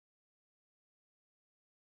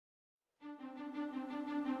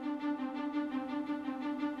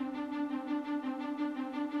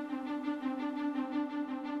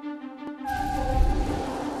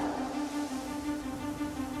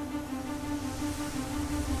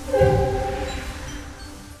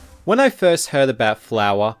When I first heard about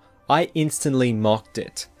Flower, I instantly mocked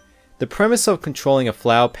it. The premise of controlling a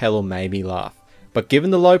flower petal made me laugh, but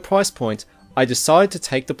given the low price point, I decided to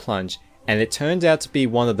take the plunge, and it turned out to be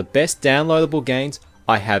one of the best downloadable games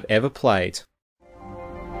I have ever played.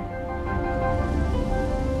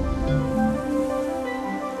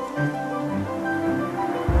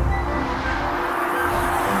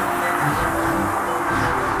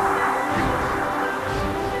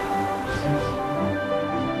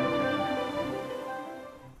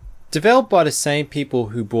 Developed by the same people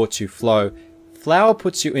who brought you Flow, Flower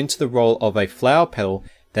puts you into the role of a flower petal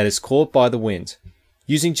that is caught by the wind.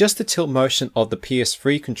 Using just the tilt motion of the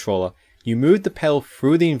PS3 controller, you move the petal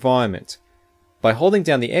through the environment. By holding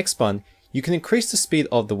down the X button, you can increase the speed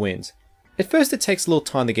of the wind. At first it takes a little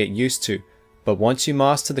time to get used to, but once you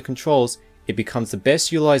master the controls, it becomes the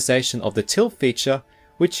best utilization of the tilt feature,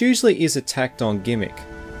 which usually is a tacked on gimmick.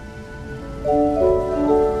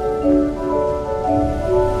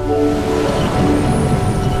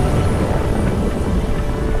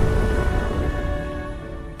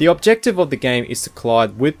 The objective of the game is to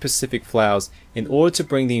collide with Pacific flowers in order to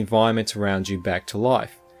bring the environment around you back to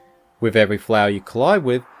life. With every flower you collide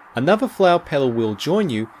with, another flower petal will join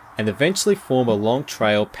you and eventually form a long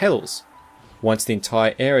trail of petals. Once the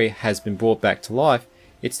entire area has been brought back to life,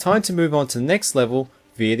 it's time to move on to the next level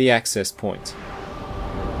via the access point.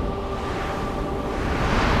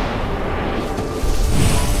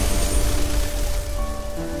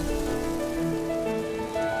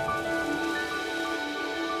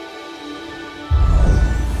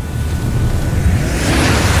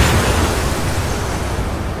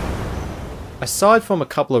 Aside from a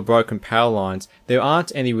couple of broken power lines, there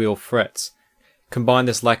aren't any real threats. Combine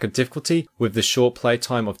this lack of difficulty with the short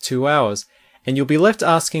playtime of 2 hours, and you'll be left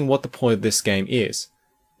asking what the point of this game is.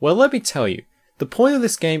 Well, let me tell you, the point of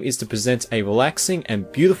this game is to present a relaxing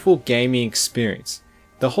and beautiful gaming experience.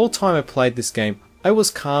 The whole time I played this game, I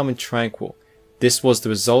was calm and tranquil. This was the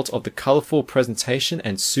result of the colourful presentation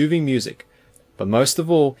and soothing music. But most of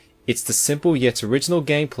all, it's the simple yet original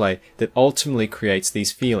gameplay that ultimately creates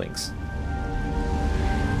these feelings.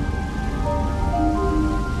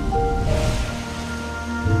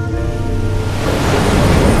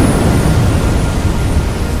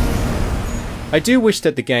 I do wish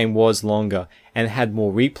that the game was longer and had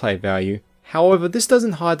more replay value. However, this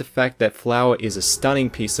doesn't hide the fact that Flower is a stunning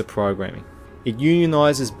piece of programming. It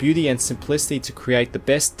unionizes beauty and simplicity to create the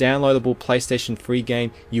best downloadable PlayStation 3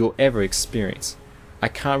 game you'll ever experience. I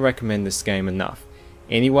can't recommend this game enough.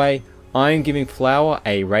 Anyway, I am giving Flower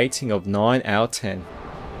a rating of 9 out of 10.